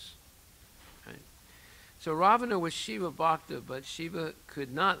mergings. Right? So Ravana was Shiva Bhakta, but Shiva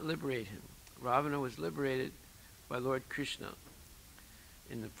could not liberate him. Ravana was liberated by Lord Krishna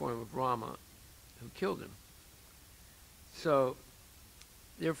in the form of Rama, who killed him. So,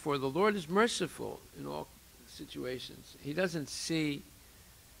 therefore, the Lord is merciful in all situations. He doesn't see,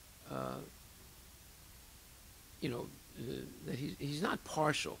 that he's not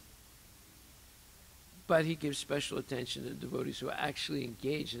partial. But he gives special attention to devotees who are actually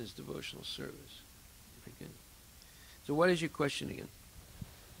engaged in his devotional service. Okay. So what is your question again?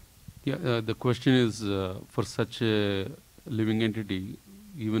 Yeah, the question is, for such a living entity,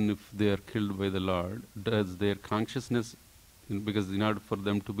 even if they are killed by the Lord, does their consciousness, because in order for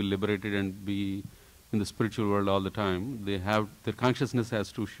them to be liberated and be in the spiritual world all the time, their consciousness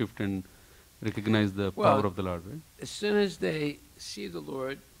has to shift and recognize the power of the Lord, right? As soon as they see the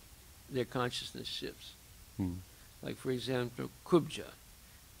Lord, their consciousness shifts. Like, for example, Kubja.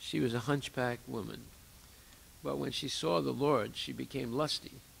 She was a hunchback woman. But when she saw the Lord, she became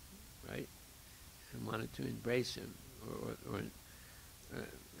lusty, right? And wanted to embrace him or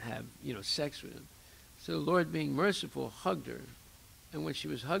have, sex with him. So the Lord, being merciful, hugged her. And when she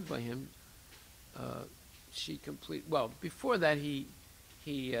was hugged by him, before that he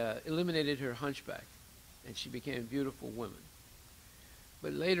eliminated her hunchback, and she became a beautiful woman.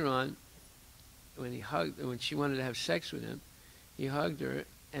 But later on, when she wanted to have sex with him, he hugged her,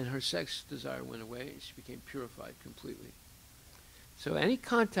 and her sex desire went away, and she became purified completely. So any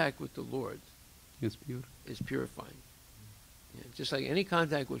contact with the Lord is purifying. Yeah, just like any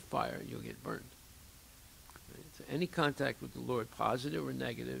contact with fire, you'll get burned. Right? So any contact with the Lord, positive or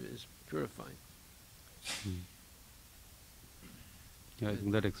negative, is purifying. Yeah, I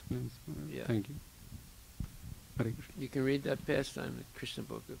think that explains. Yeah. Thank you. Hare Krishna. You can read that pastime in the Krishna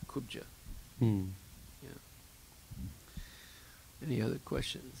book of Kubja. Yeah. Any other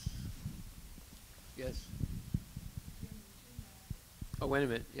questions? Yes? Oh, wait a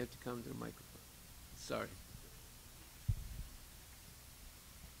minute. You have to come to the microphone. Sorry.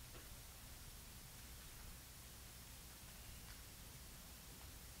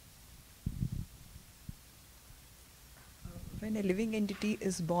 When a living entity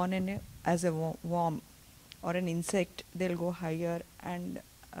is born as a worm or an insect, they'll go higher, and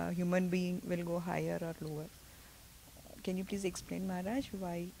a human being will go higher or lower. Can you please explain, Maharaj,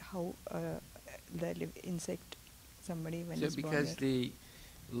 how the insect, somebody when is born? Because the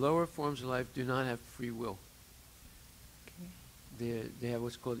lower forms of life do not have free will. Okay. They have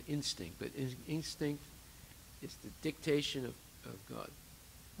what's called instinct, but instinct is the dictation of God.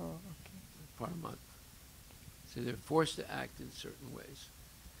 Oh, okay. Paramatma. So they're forced to act in certain ways.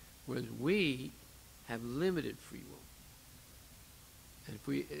 Whereas we have limited free will. And if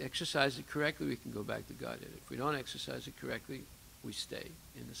we exercise it correctly, we can go back to Godhead. If we don't exercise it correctly, we stay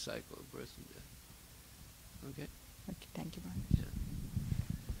in the cycle of birth and death. Okay? Okay, thank you, Maharaj. Yeah.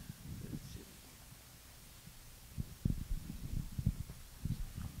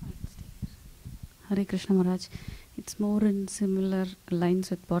 Hare Krishna Maharaj. It's more in similar lines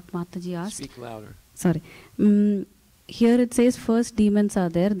with what Mataji asked. Speak louder. Sorry. Here it says first demons are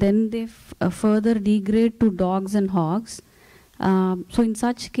there, then they further degrade to dogs and hogs. So in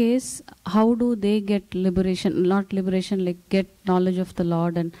such case, how do they get liberation, not liberation, like get knowledge of the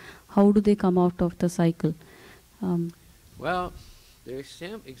Lord, and how do they come out of the cycle? Well, there are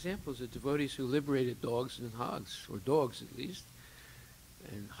examples of devotees who liberated dogs and hogs, or dogs at least.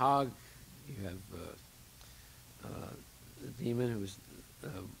 And hog, you have the demon who was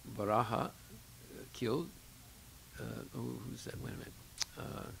Varaha killed. Who's that? Wait a minute.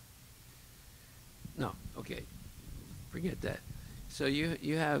 No, okay, forget that. So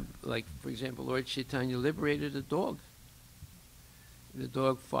you have, like, for example, Lord Chaitanya liberated a dog. The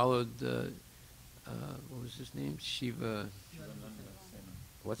dog followed, what was his name? Shiva.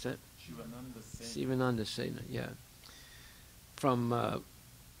 What's that? Shivananda Sena, yeah. From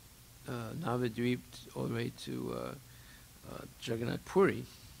Navadvip all the way to Jagannath Puri.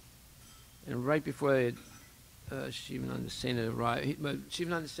 And right before Shivananda Sena arrived,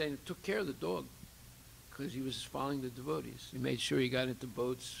 Shivananda Sena took care of the dog because he was following the devotees. He made sure he got into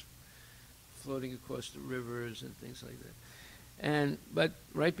boats floating across the rivers and things like that. But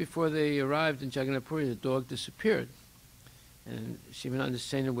right before they arrived in Jagannath Puri, the dog disappeared. And Shivananda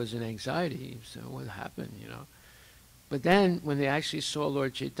Sena was in anxiety. So what happened, you know? But then when they actually saw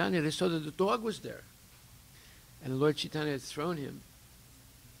Lord Chaitanya, they saw that the dog was there. And Lord Chaitanya had thrown him,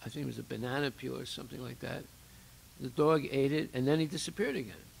 I think it was a banana peel or something like that. The dog ate it, and then he disappeared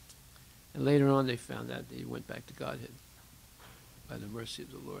again. And later on they found out that he went back to Godhead by the mercy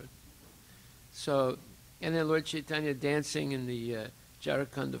of the Lord. So, and then Lord Chaitanya dancing in the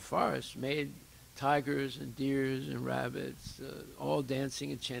Jharkhand forest made tigers and deers and rabbits all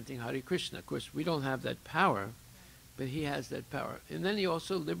dancing and chanting Hare Krishna. Of course, we don't have that power, but he has that power. And then he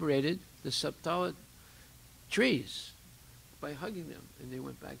also liberated the Saptala trees by hugging them, and they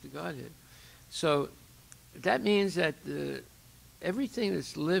went back to Godhead. So that means that everything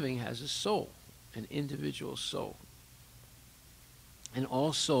that's living has a soul, an individual soul. And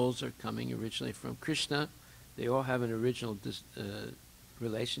all souls are coming originally from Krishna. They all have an original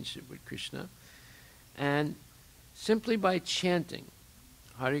relationship with Krishna. And simply by chanting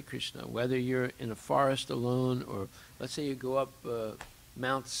Hare Krishna, whether you're in a forest alone, or let's say you go up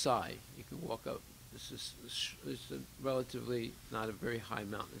Mount Sai, you can walk up. This is a relatively not a very high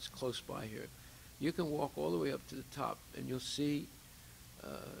mountain. It's close by here. You can walk all the way up to the top, and you'll see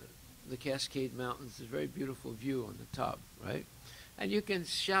the Cascade Mountains. It's a very beautiful view on the top, right? And you can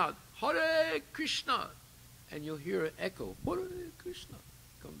shout, Hare Krishna, and you'll hear an echo, Hare Krishna,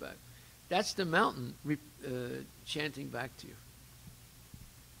 come back. That's the mountain chanting back to you.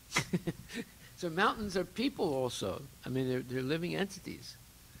 So mountains are people also. I mean, they're living entities,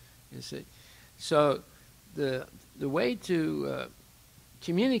 you see. So the way to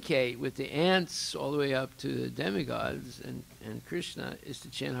communicate with the ants all the way up to the demigods and Krishna is to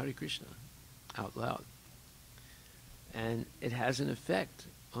chant Hare Krishna out loud. And it has an effect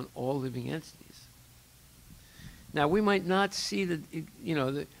on all living entities. Now, we might not see that, you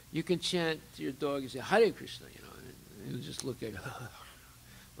know, you can chant to your dog and say, Hare Krishna, you know, and he'll just look at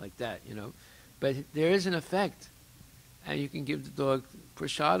like that, you know. But there is an effect. And you can give the dog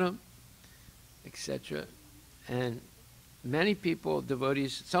prasadam, etc. And many people,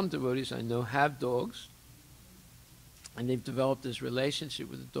 devotees, some devotees I know have dogs, and they've developed this relationship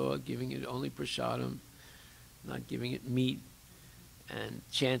with the dog, giving it only prasadam, not giving it meat, and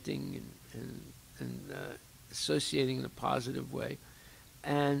chanting and associating in a positive way.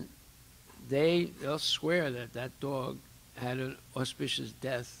 And they'll swear that that dog had an auspicious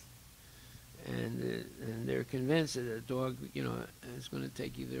death, and they're convinced that the dog, you know, is going to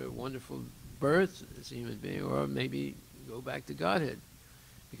take either a wonderful birth as a human being or maybe go back to Godhead,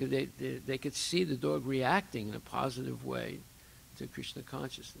 because they could see the dog reacting in a positive way to Krishna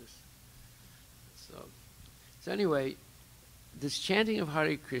consciousness. So anyway, this chanting of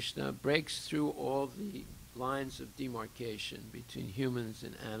Hare Krishna breaks through all the lines of demarcation between humans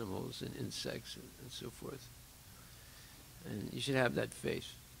and animals and insects and so forth. And you should have that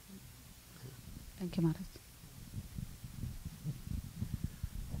faith. Thank you, Maharaj.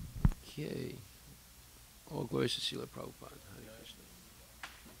 Okay. All glories to Srila Prabhupada.